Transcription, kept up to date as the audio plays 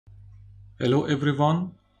Hello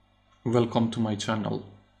everyone, welcome to my channel.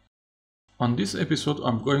 On this episode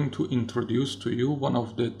I'm going to introduce to you one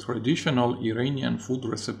of the traditional Iranian food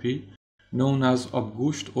recipe known as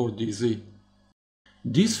Abgoosht or Dizi.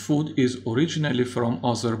 This food is originally from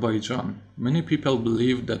Azerbaijan. Many people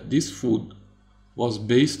believe that this food was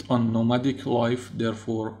based on nomadic life,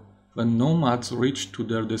 therefore when nomads reached to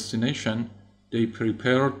their destination, they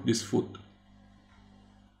prepared this food.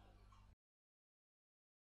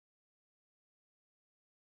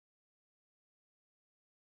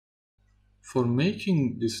 For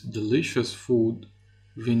making this delicious food,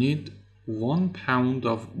 we need 1 pound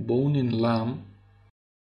of bone-in lamb,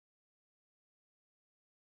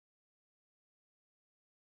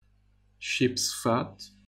 sheep's fat,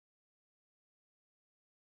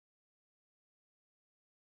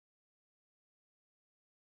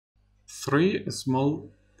 3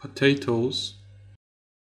 small potatoes,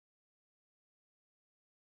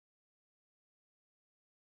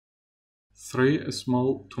 3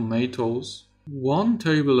 small tomatoes, 1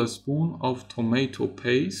 tablespoon of tomato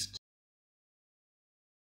paste,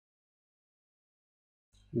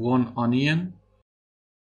 1 onion,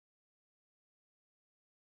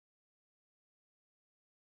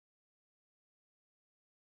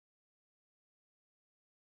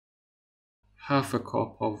 half a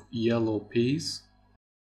cup of yellow peas,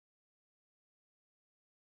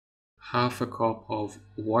 half a cup of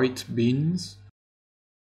white beans,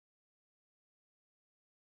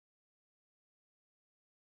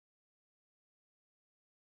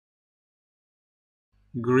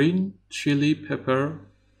 green chili pepper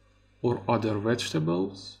or other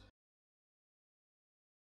vegetables,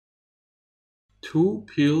 2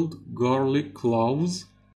 peeled garlic cloves,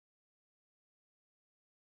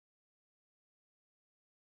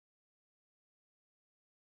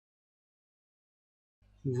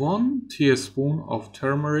 1 teaspoon of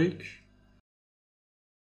turmeric,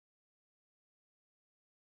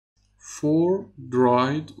 4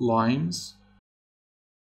 dried limes,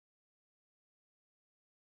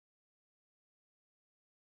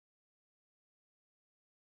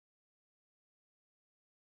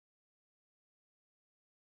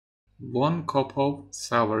 1 cup of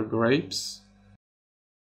sour grapes,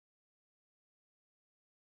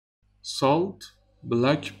 salt,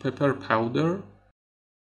 black pepper powder,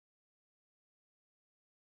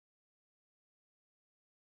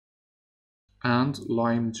 and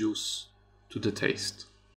lime juice to the taste.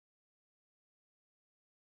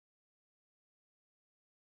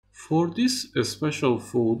 For this special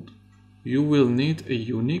food, you will need a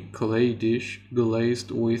unique clay dish glazed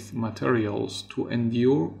with materials to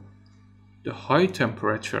endure the high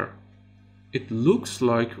temperature. It looks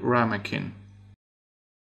like ramekin.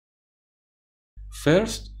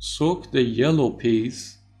 First, soak the yellow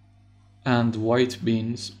peas and white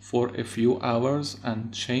beans for a few hours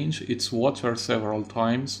and change its water several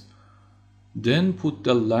times. Then put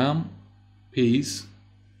the lamb, peas,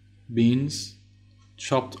 beans,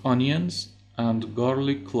 chopped onions, and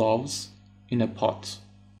garlic cloves in a pot.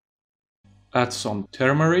 Add some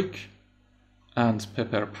turmeric and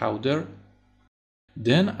pepper powder.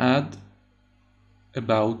 Then add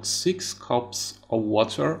about 6 cups of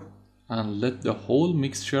water and let the whole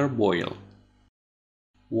mixture boil.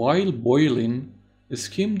 While boiling,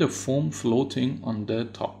 skim the foam floating on the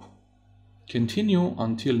top. Continue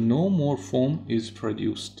until no more foam is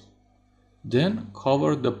produced. Then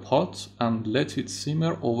cover the pot and let it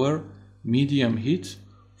simmer over medium heat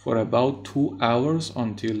for about 2 hours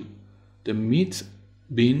until the meat,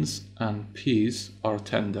 beans, and peas are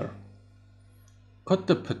tender. Cut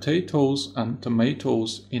the potatoes and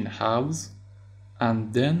tomatoes in halves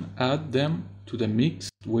and then add them to the mix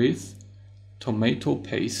with tomato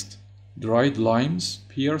paste, dried limes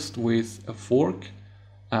pierced with a fork,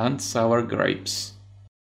 and sour grapes.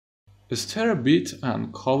 Stir a bit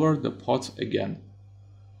and cover the pot again.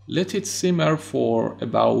 Let it simmer for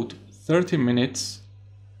about 30 minutes.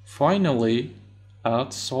 Finally,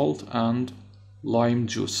 add salt and lime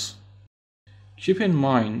juice. Keep in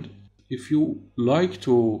mind, if you like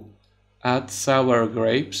to add sour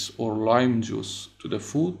grapes or lime juice to the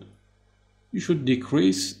food, you should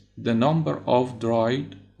decrease the number of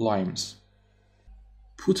dried limes.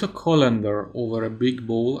 Put a colander over a big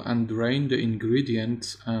bowl and drain the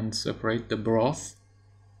ingredients and separate the broth.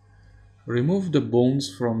 Remove the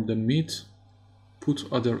bones from the meat.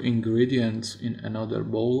 Put other ingredients in another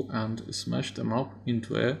bowl and smash them up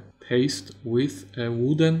into a paste with a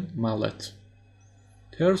wooden mallet.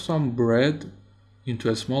 Tear some bread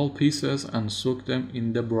into small pieces and soak them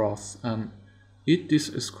in the broth and eat this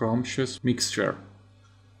scrumptious mixture.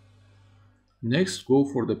 Next, go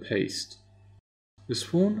for the paste.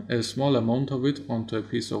 Spoon a small amount of it onto a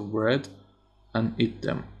piece of bread and eat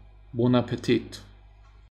them. Bon appetit!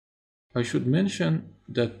 I should mention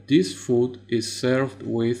that this food is served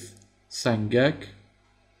with sangak,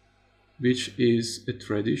 which is a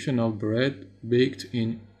traditional bread baked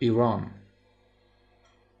in Iran.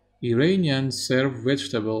 Iranians serve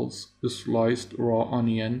vegetables, sliced raw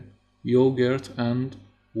onion, yogurt, and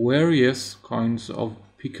various kinds of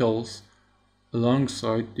pickles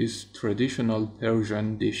alongside this traditional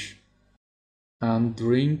Persian dish, and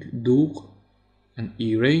drink dough, an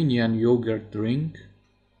Iranian yogurt drink,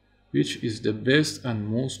 which is the best and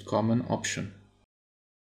most common option.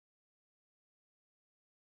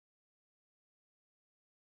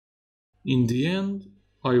 In the end,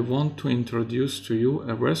 I want to introduce to you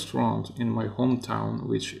a restaurant in my hometown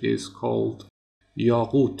which is called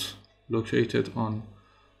Yaghoot, located on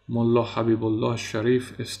Mollah Habibollah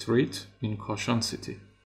Sharif Street in Kashan city.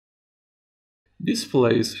 This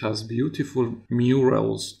place has beautiful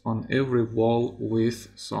murals on every wall with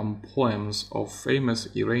some poems of famous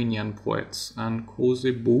Iranian poets and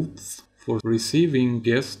cozy booths for receiving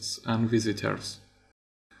guests and visitors.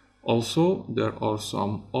 Also, there are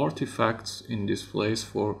some artifacts in this place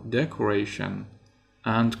for decoration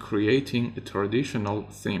and creating a traditional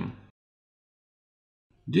theme.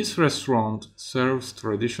 This restaurant serves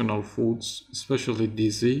traditional foods, especially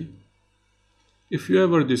Dizi. If you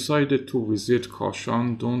ever decided to visit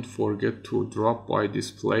Kashan, don't forget to drop by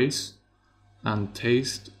this place and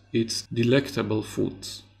taste its delectable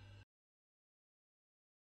foods.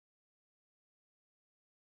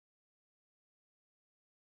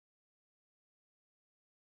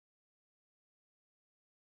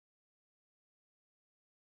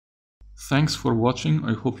 Thanks for watching.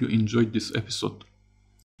 I hope you enjoyed this episode.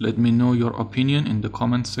 Let me know your opinion in the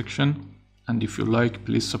comment section, and if you like,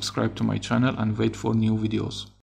 please subscribe to my channel and wait for new videos.